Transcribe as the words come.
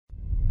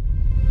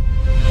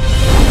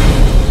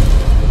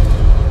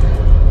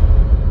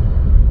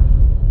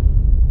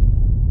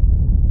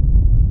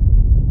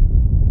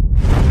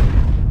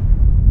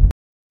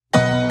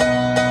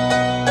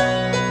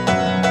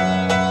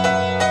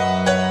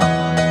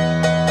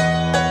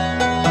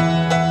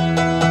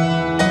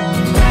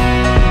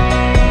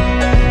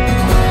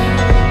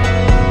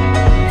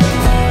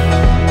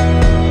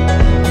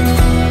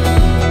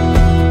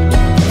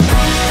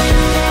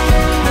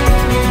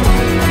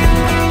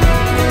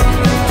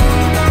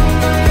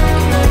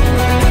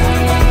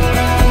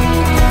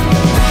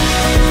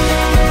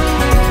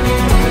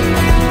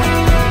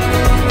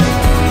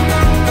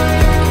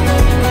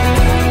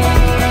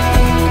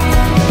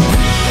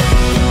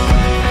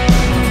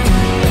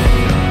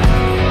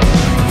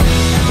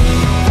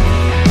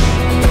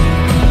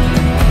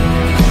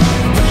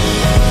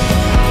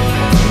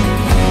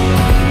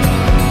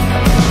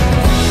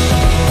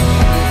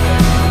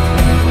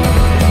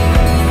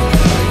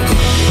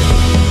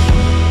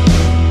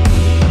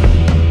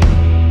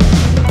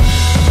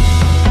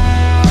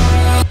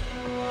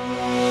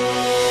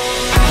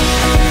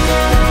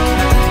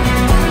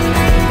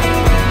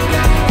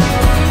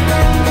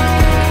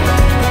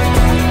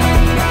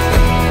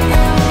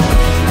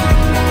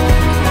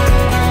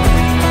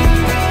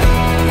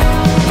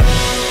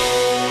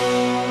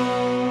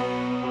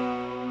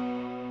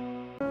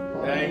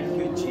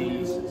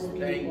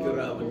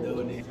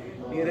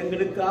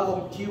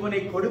நமக்காகவும் ஜீவனை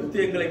கொடுத்து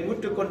எங்களை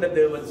மீட்டுக்கொண்ட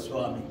தேவன்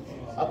சுவாமி.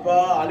 அப்பா,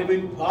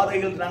 அழிவின்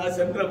பாதைகள் நாங்கள்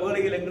சென்ற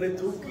வேளையில் எங்களை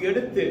தூக்கி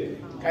எடுத்து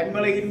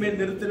கண்மலையின் மேல்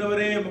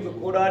நிறுத்தினவரே, உமக்கு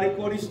கோடாடி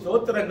கோடி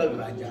ஸ்தோத்திரங்கள்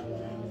ராஜா.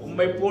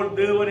 உம்மை போல்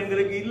தேவன்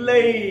எங்களுக்கு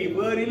இல்லை,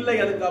 வேறு இல்லை.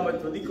 அதுக்காக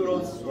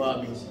துதிக்கிறோம்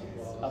சுவாமி.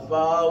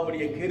 அப்பா,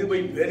 உம்முடைய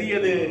கிருபை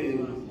பெரியது.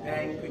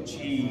 Thank you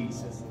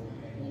Jesus.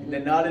 இந்த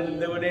நாளில்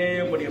தேவனே,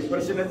 உம்முடைய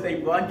பிரசன்னத்தை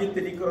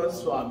வாஞ்சித்து நிற்கிறோம்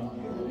சுவாமி.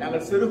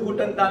 நாங்கள் சிறு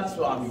கூட்டம் தான்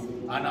சுவாமி,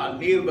 ஆனால்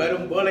நீர்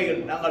வரும்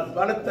வேளையில் நாங்கள்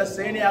பலத்த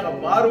சேனையாக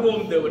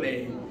மாறுவோம் தேவனே.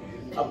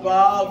 அப்பா,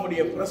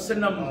 உம்முடைய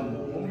பிரசன்னம்,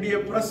 உம்முடைய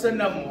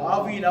பிரசன்னம்,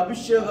 ஆவியின்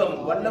அபிஷேகம்,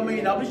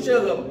 வல்லமையின்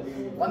அபிஷேகம்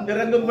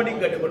வந்திறங்கும்படி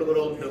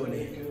கேட்டுக்கொள்கிறோம்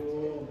தேவனே.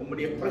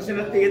 உம்முடைய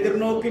பிரசனத்தை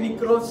எதிர்நோக்கி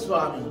நிற்கிறோம்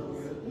சுவாமி.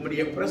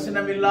 உம்முடைய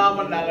பிரசனம்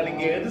இல்லாமல் நாங்கள்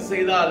இங்கே எது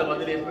செய்தாலும்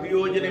அதிலே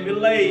பிரயோஜனம்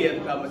இல்லை.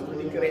 அதுக்காக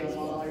துதிக்கிறேன்.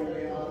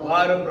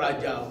 வாரும்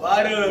ராஜா,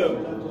 வாரும்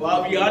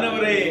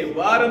ஆவியானவரே,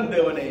 வாரும்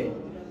தேவனே.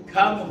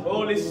 Come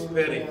Holy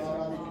Spirit.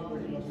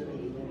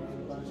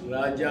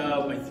 ராஜா,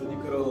 உம்மை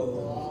துதிக்கிறோம்.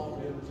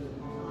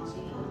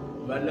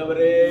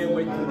 வல்லவரே,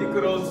 உம்மை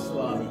துதிக்கிறோம்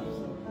சுவாமி.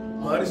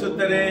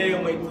 பரிசுத்தரே,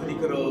 உம்மை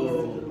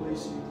துதிக்கிறோம்.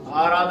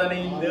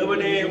 ஆராதனையின்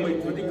தேவனே, உம்மை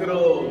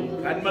துதிக்கிறோம்.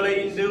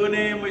 கண்மலையின்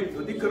தேவனே, உம்மை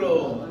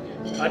துதிக்கிறோம்.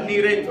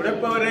 கண்ணீரை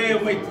துடைப்பவரே,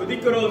 உம்மை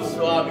துதிக்கிறோம்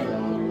சுவாமி.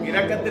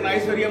 இரக்கத்தின்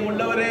ஐஸ்வர்யம்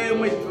உள்ளவரே,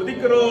 உம்மை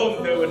துதிக்கிறோம்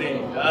தேவனே.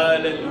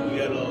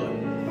 Hallelujah Lord.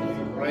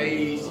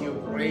 Praise you,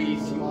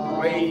 praise you,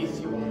 praise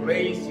you,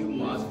 praise you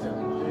Master.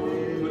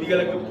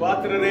 துதிகளுக்கு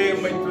பாத்திரரே,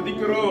 உம்மை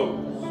துதிக்கிறோம்.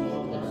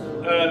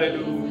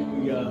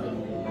 Hallelujah.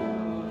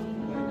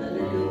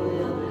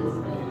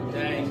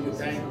 Thank you,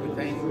 thank you,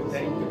 thank you,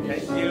 thank you,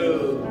 thank you.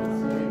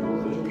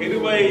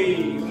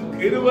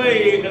 கிருபை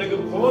எங்களுக்கு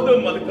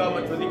போதும்.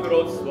 அதுக்காக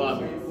துதிக்கிறோம்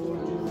சுவாமி.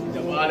 இந்த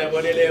மாலை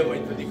வழியிலே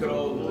உம்மை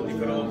துதிக்கிறோம்.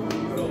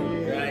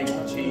 Thank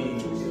you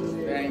Jesus,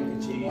 thank you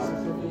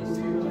Jesus.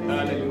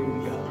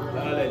 Hallelujah,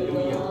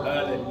 hallelujah,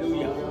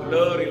 hallelujah.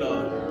 Glory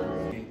Lord.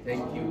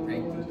 Thank you,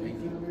 thank you, thank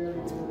you.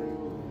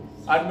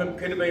 அன்பும்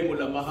கிருபையும்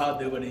உள்ள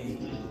மகாதேவனே,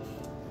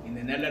 இந்த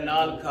நல்ல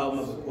நாளுக்காக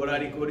உமக்கு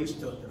கோடாடி கோடி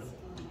ஸ்தோத்திரம்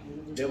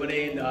தேவனே.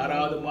 இந்த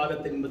 6வது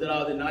மாதத்தின்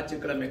 1வது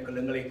ஞாயிற்றுக்கிழமைக்குள்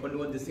எங்களை கொண்டு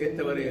வந்து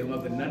சேர்த்தவரே,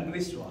 உமக்கு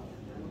நன்றி சுவாமி.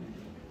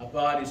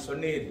 அப்பா, நீ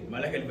சொன்னீர்,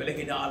 மலைகள்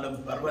விலகினாலும்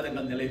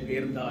பர்வதங்கள் நிலை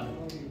பெயர்ந்தாலும்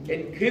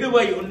என்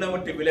கிருபை உன்னை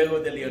விட்டு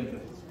விலகுவதில்லை என்று.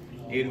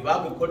 நீர்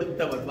வாக்கு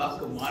கொடுத்தவர்,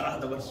 வாக்கு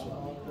மாறாதவர்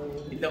சுவாமி.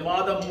 இந்த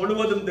மாதம்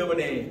முழுவதும்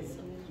தேவனே,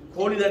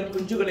 கோழிதன்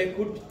குஞ்சுகளை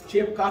கூட்டி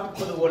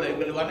காப்பது போல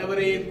எங்கள்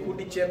அனைவரையும்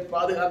கூட்டி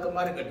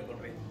பாதுகாக்குமாறு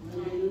கேட்டுக்கொள்றேன்.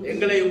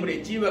 எங்களை உம்முடைய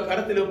ஜீவ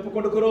கரத்தில் ஒப்புக்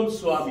கொடுக்கிறோம்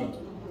சுவாமி.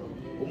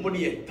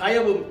 உம்முடைய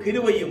தயவும்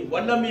கிருபையும்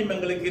வல்லமையும்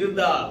எங்களுக்கு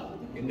இருந்தால்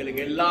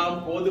எங்களுக்கு எல்லாம்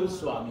போதும்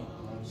சுவாமி.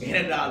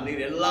 ஏனென்றால்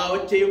நீர்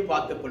எல்லாவற்றையும்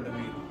பார்த்துக்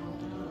கொள்ளுவீர்.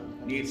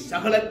 நீர்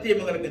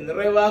சகலத்தையும் எங்களுக்கு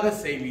நிறைவாக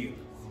செய்வீர்.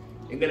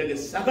 எங்களுக்கு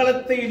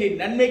சகலத்தை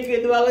நீர் நன்மைக்கு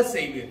எதுவாக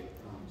செய்வீர்.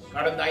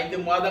 கடந்த 5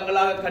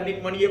 மாதங்களாக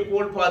கண்ணின் மணியை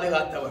போல்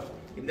பாதுகாத்தவர்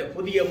இந்த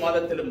புதிய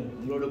மாதத்திலும்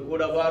உங்களோடு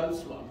கூட வாரும்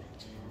சுவாமி.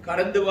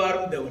 கடந்து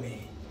வாரும் தேவனே.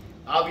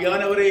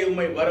 ஆவியானவரே,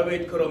 உம்மை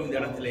வரவேற்கிறோம். இந்த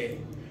இடத்திலே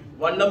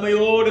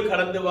வல்லமையோடு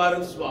கடந்து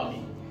வாரும் சுவாமி.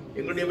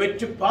 எங்களுடைய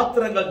வெற்றி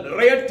பாத்திரங்கள்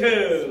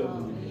நிறையட்டும்.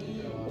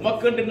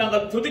 உமக்கென்று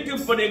நாங்கள்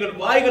துதிக்கும்படி எங்கள்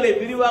வாய்களை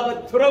விரிவாக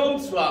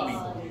துறவும் சுவாமி.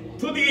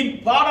 துதியின்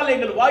பாடல்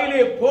எங்கள்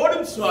வாயிலே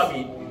போடும்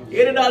சுவாமி.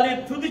 ஏனென்றால்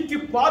துதிக்கு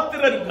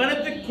பாத்திரர்,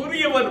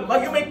 கனத்துக்குரியவர்,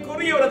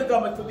 மகிமைக்குரியவர்.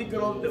 அதுக்காக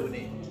துதிக்கிறோம்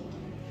தேவனே.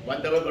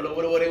 வந்தவர்கள்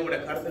ஒவ்வொருவரையும்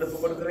உடைய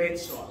கருத்தில்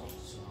கொடுக்கிறேன் சுவாமி.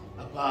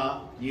 அப்பா,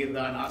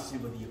 நீர்தான்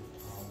ஆசீர்வதியும்.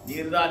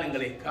 நீர்தான்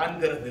எங்களை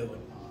காண்கிற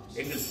தேவன்.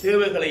 எங்கள்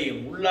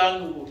தேவைகளையும்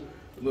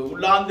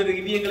உள்ளாந்து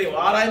இதயங்களையும்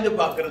ஆராய்ந்து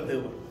பார்க்கிற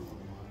தேவன்.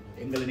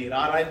 எங்களை நீர்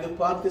ஆராய்ந்து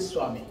பார்த்து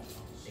சுவாமி,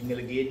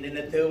 எங்களுக்கு என்னென்ன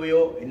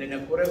தேவையோ, என்னென்ன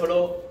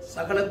குறைகளோ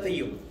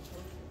சகலத்தையும்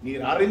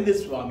நீர் அறிந்து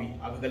சுவாமி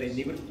அவர்களை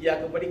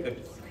நிவர்த்தியாக்கும்படி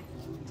கேட்டுக்கொள்கிறேன்.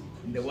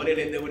 இந்த ஒரே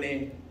தேவனே,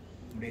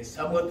 உடைய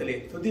சமூகத்திலே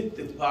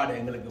துதித்து பாட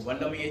எங்களுக்கு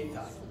வல்லமையை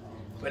தார்.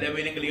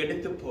 பலவீனங்களை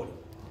எடுத்து போடும்.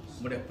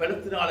 உடைய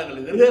பலத்தினால்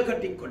எங்களை இறுக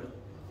கட்டிக்கொள்ளும்.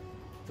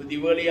 துதி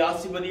வேலை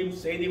ஆசிர்வதியும்,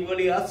 செய்தி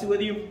வேலை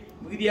ஆசிர்வதியும்.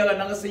 மிகுதியாக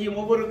நாங்கள் செய்யும்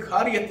ஒவ்வொரு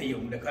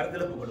காரியத்தையும் உடைய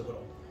கருத்திலப்பு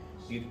கொடுக்கிறோம்.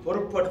 நீர்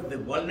பொறுப்படுத்து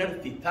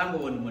வழிநடத்தி தாங்க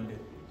வேண்டும் என்று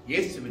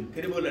இயேசுவின்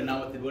கிருபையுள்ள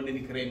நாமத்தில் வேண்டி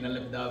நிற்கிறேன் நல்ல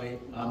பிதாவே.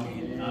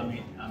 ஆமென்,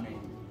 ஆமென்,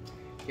 ஆமென்.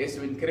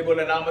 இயேசுவின்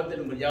கிருபையுள்ள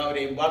நாமத்தில் உங்கள்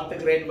யாவரையும்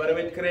வாழ்த்துகிறேன்,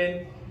 வரவேற்கிறேன்.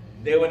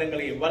 தேவன்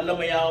எங்களை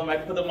வல்லமையாகவும்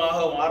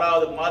அற்புதமாகவும்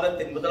 6வது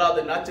மாதத்தின்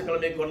 1வது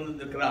ஞாயிற்றுக்கிழமை கொண்டு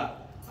வந்திருக்கிறார்.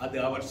 அது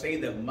அவர்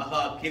செய்த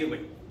மகா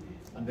கிருபை.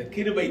 அந்த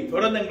கிருபை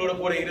தொடர்ந்து எங்களோட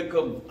கூட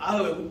இருக்கும்.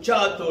 ஆகவே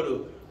உற்சாகத்தோடு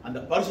அந்த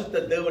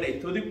பரிசுத்த தேவனை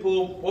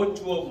துதிப்போம்,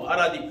 போற்றுவோம்,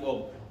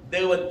 ஆராதிப்போம்.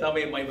 தேவன்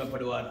தம்மை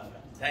மகிமைப்படுவாராக.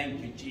 Thank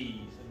you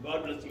Jesus. God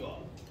bless you all.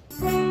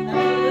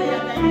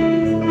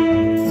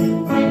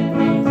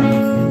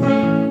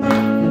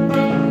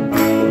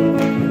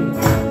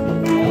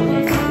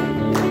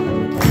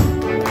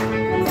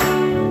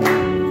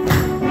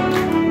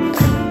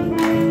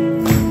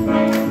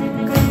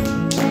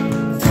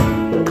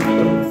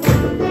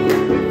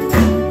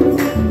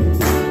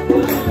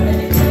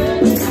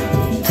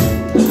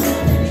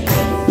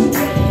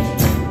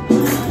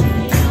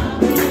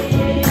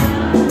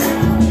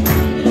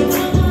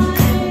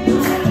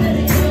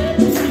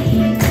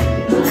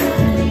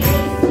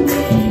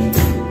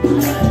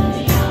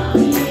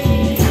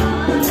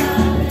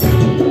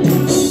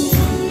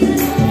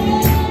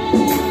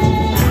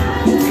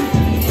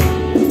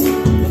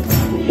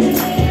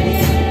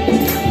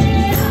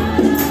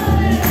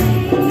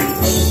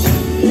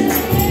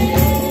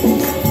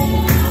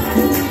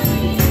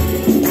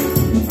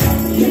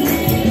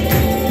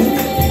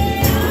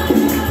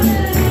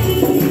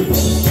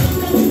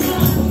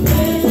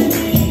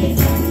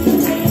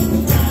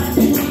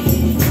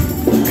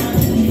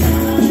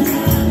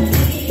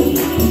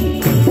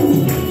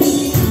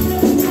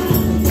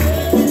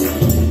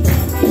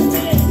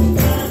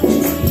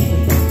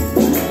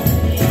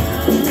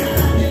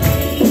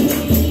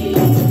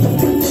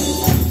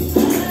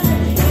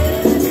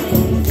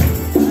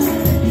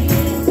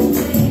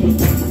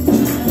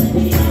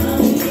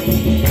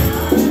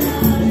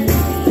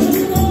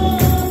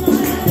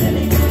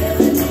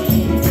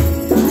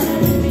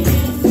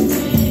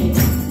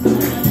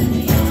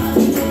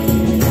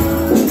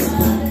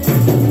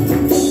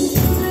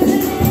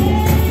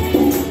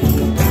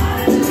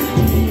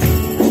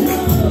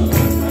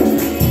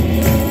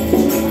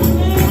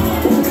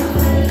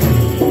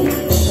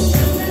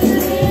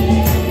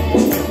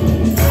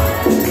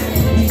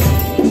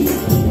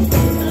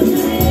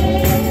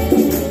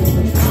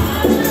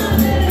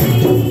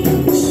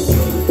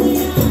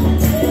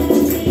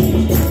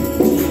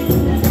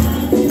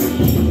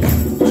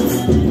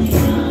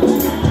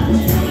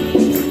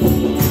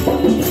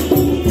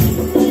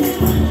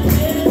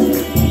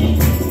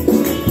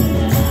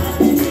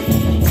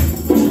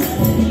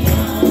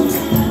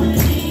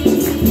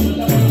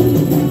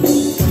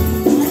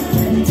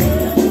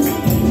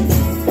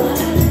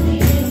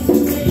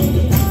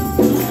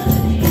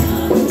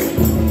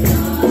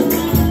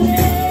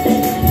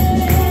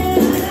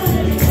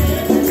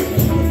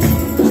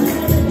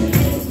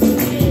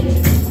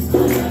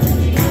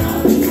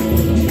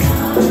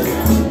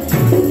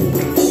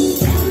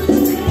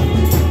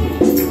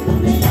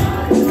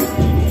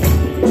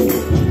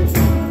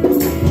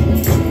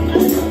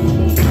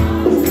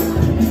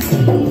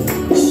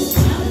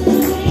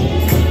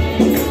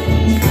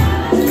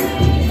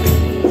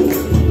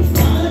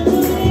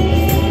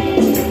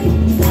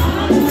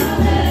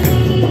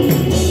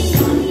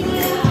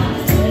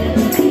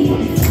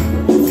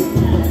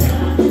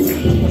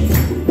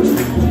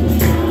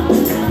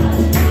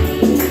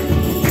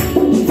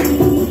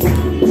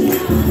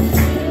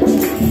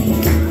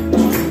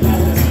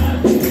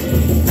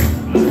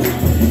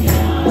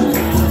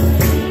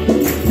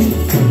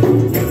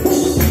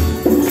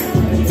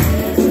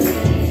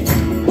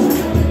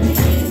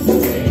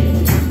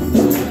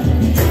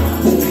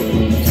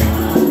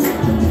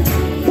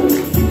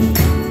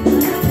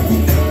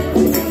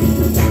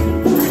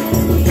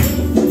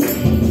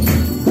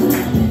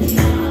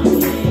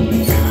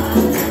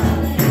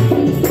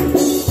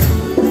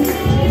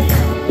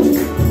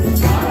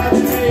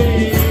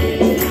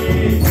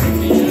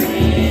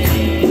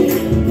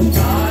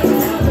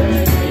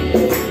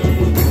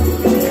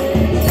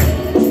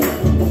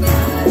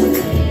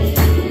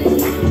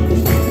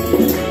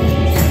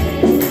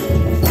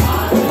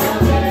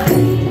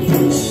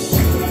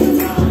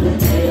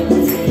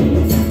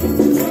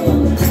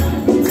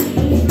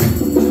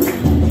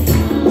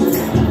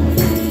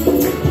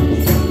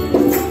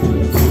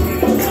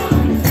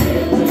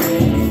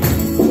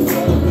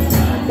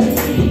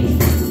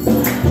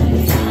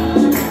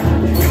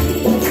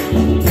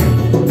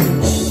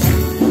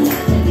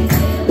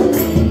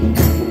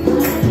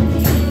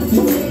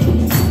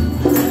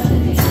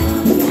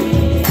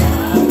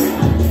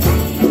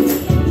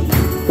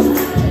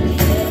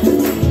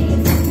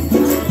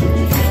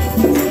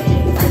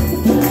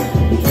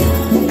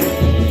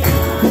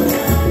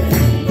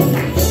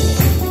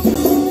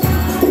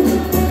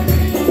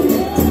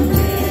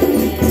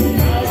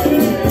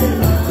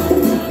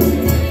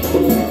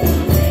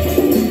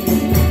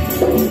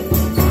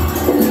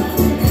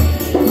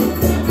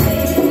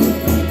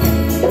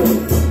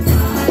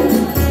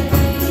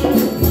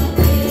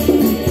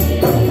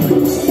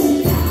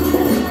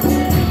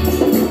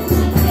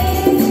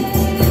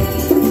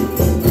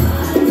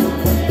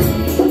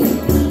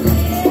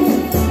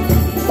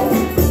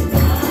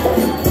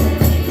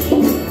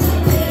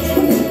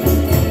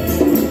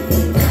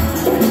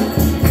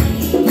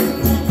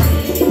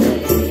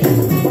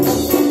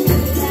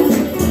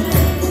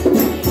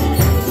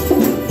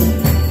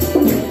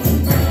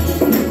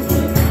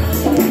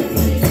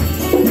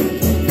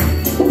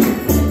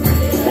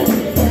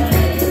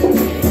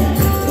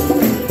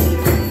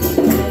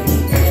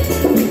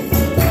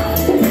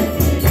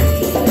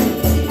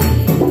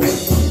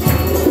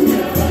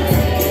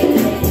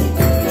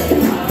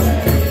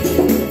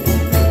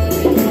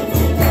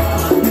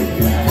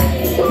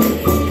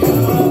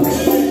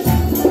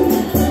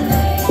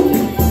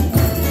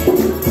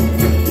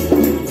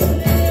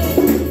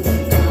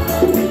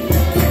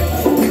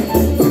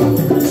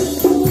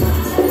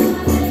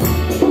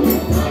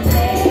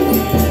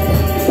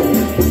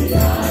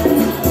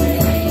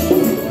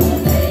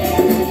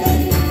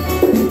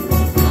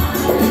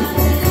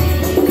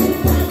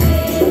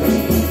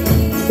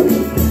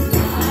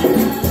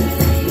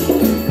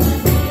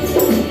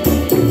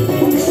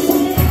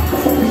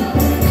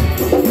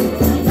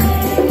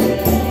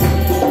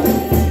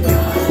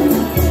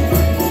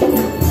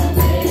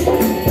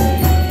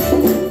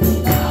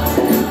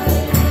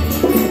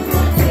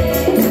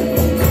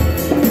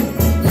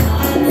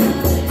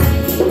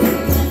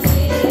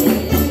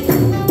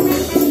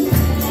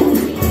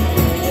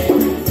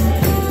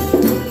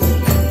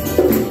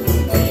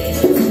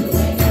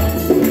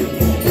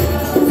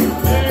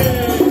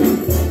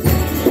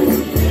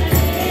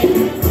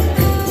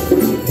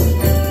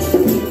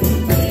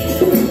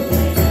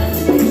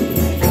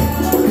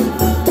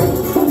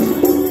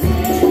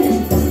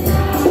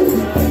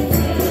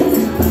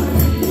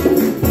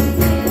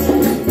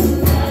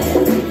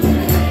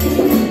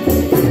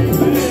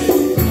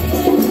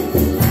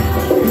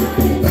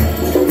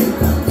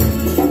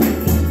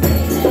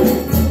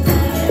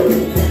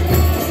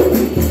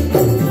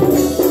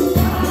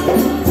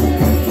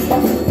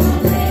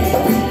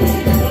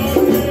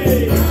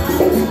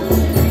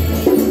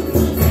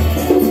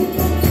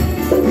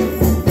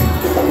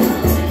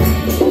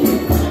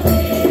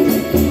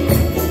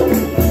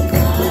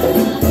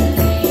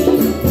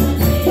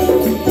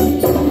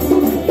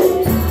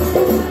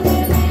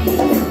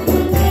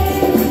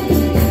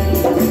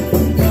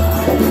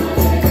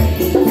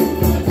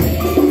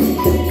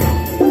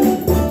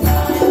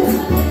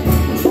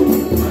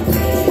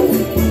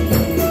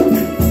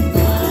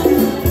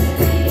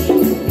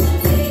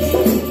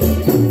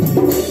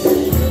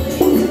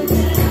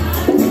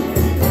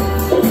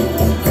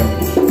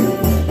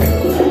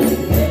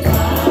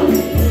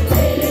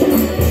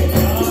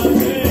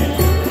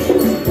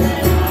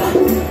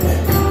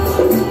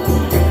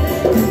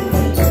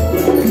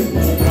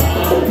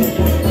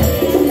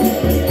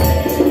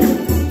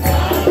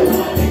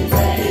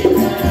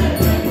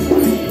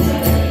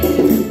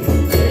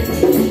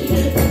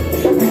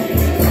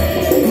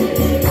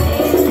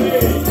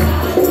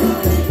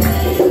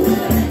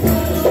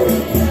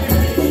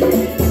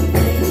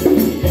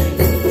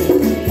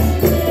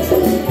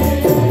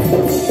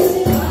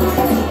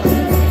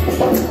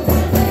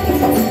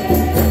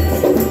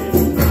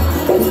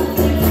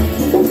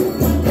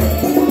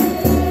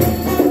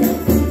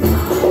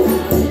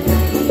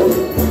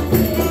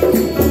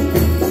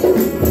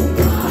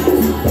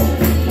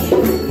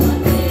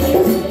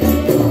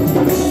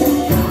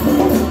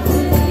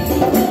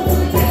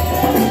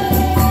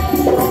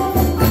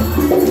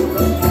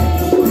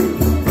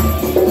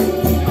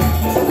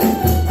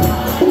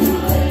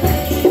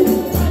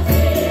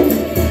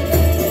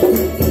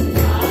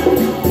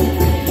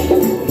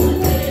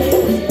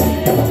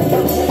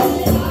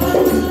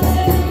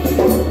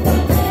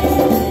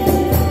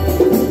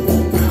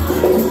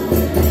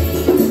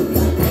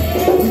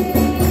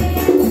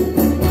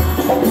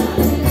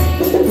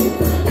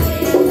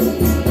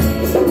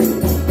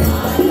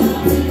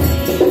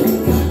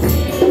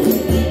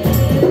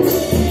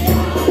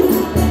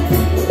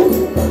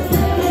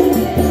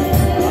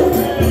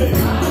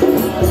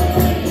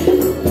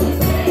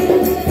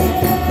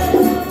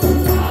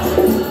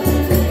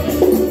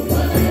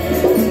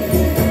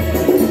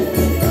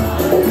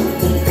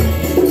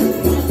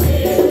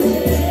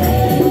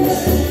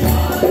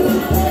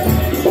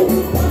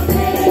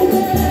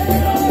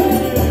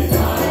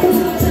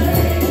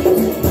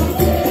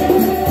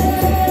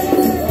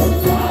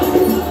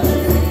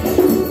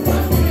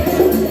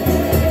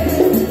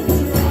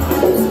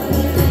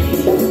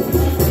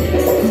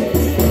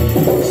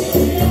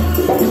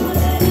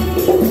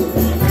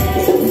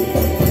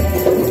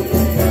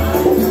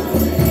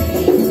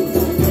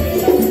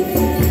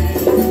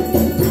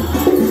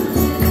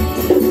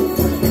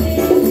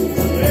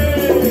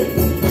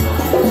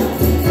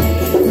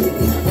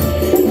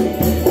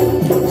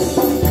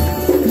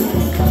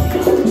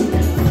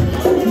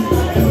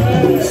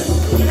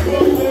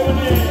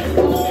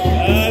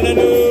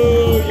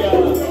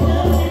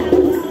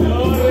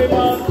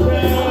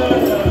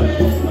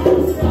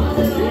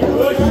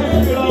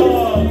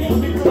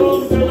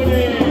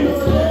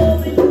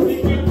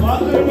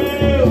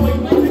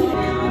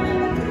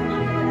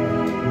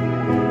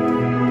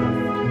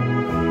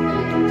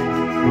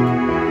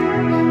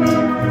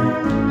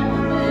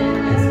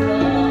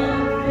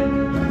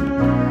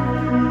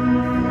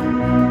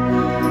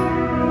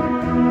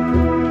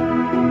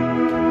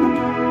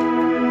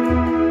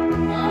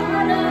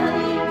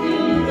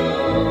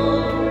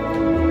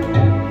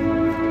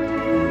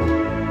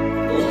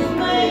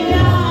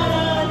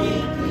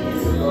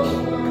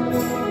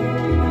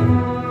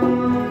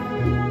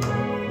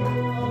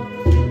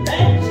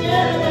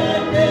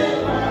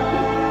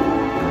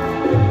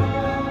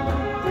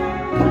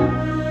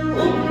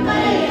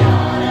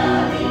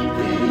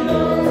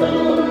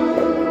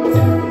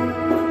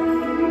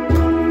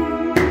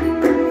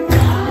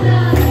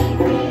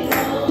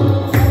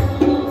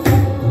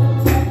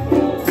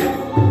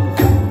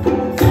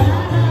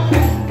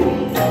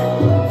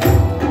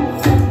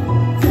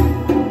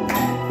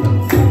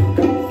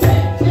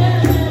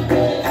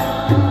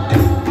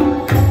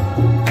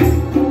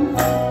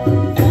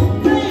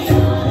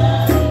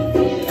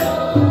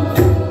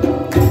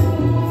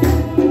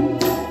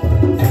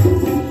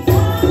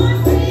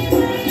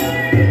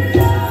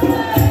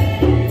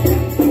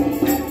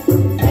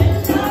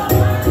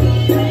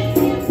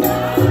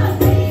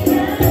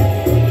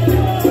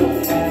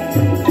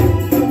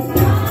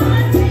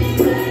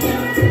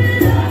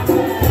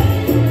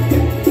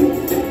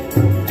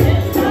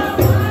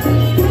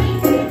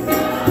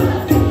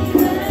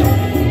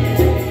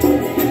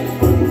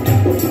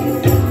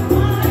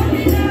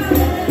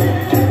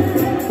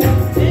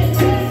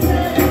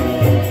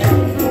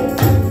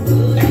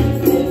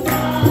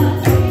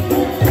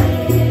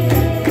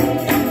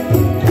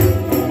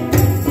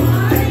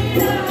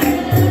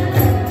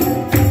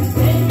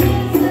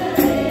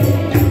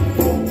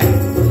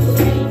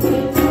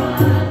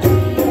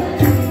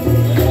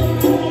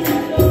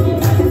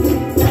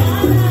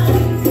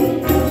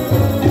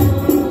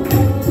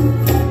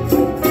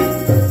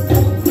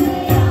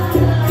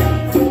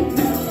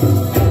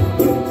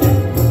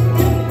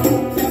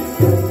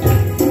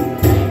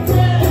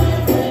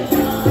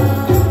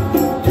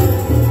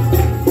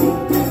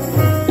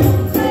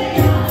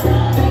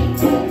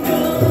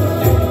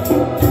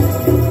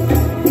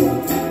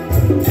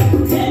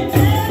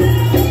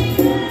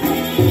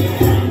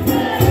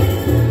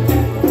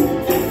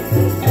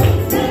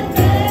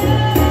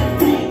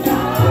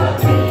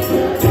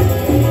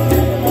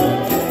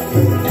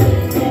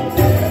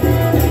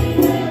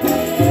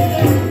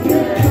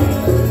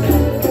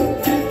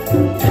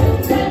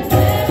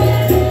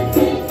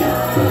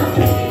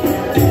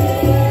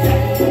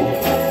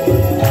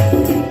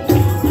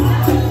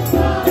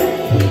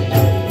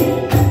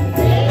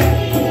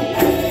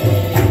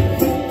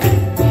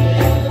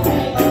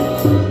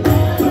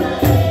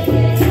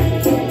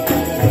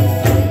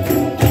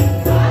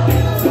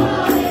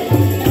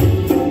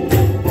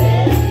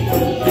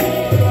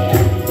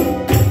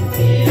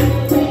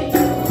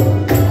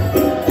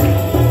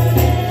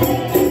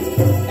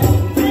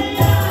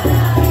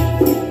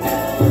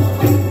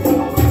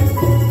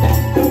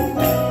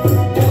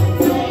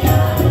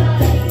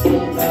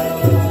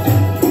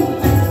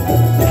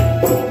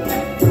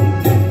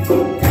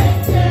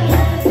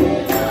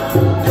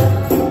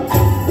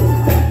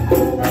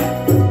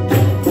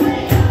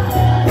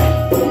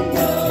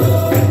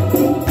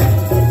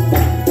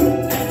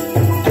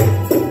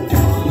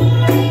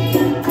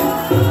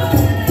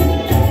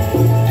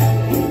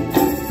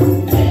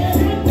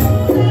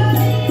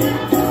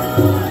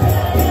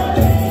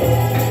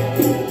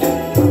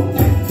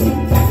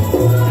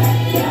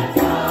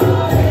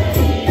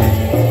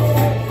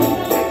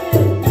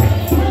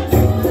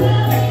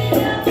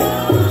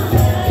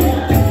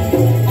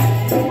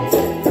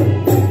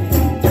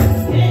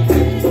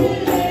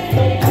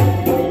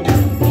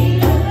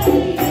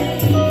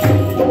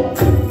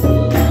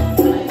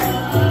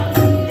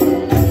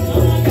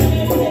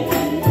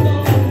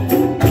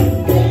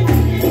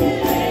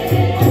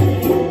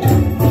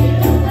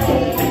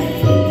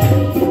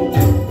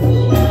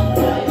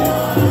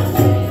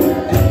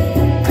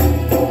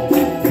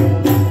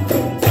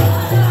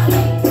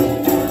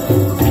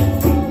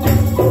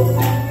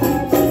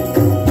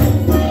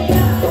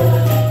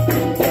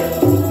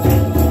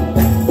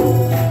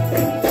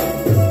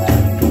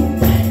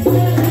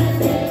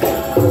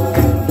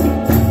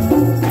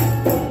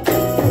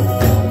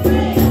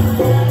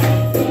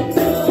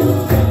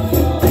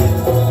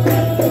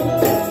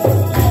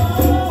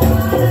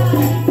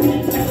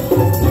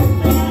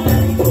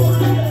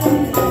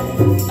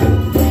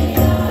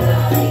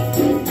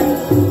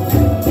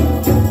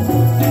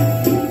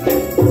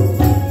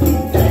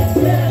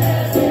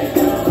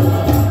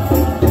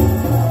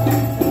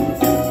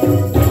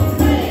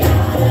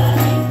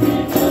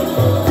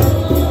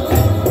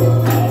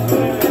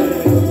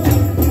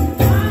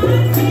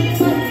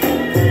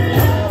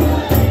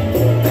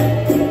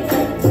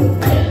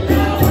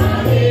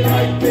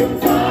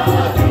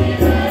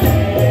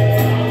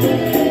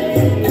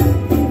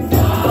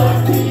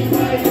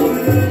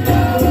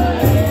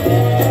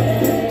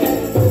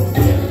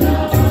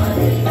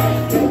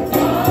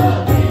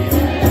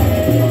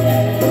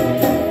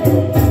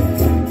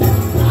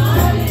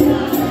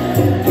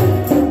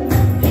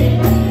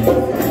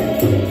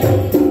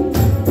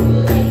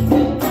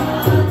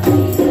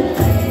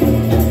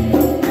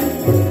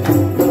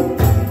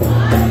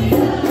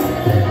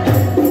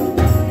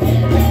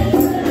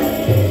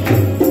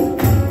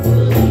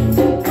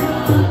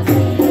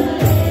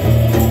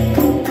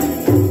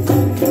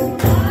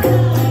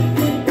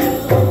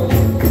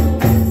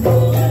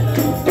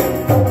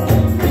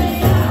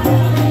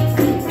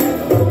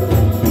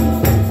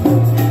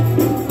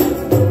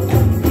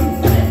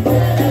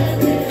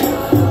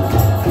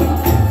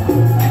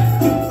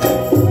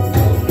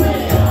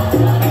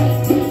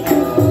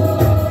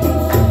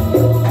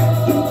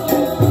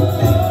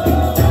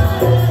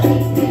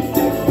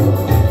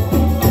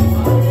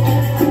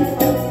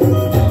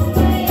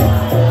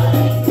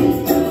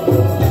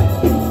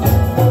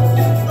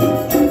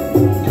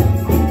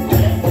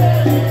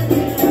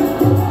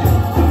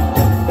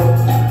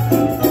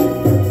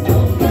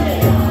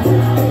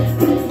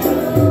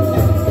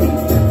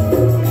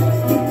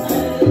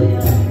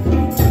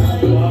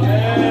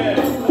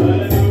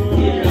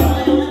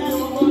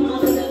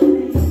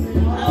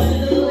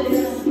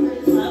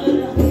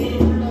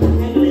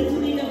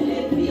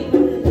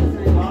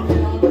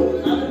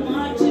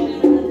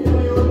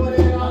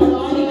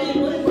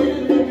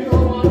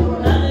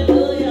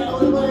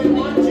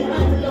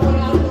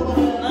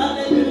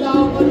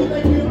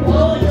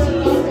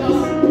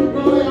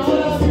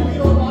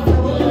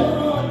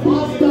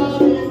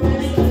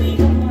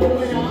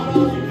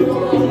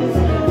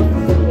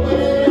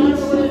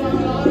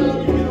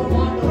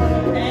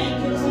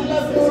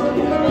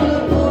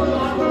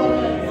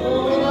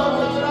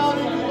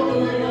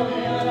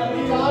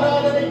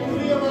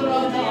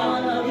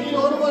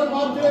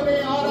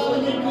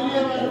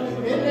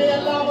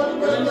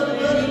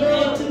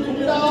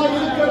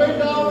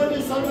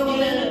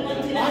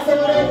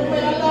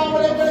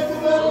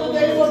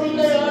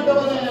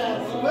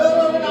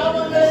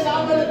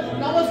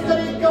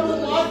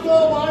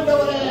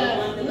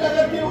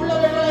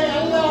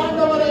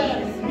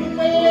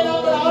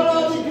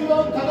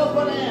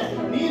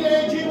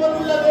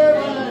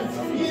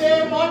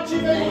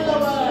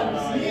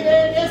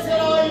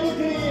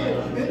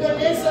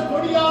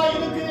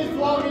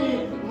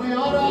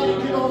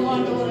 போதும்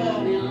ஆண்டவரே.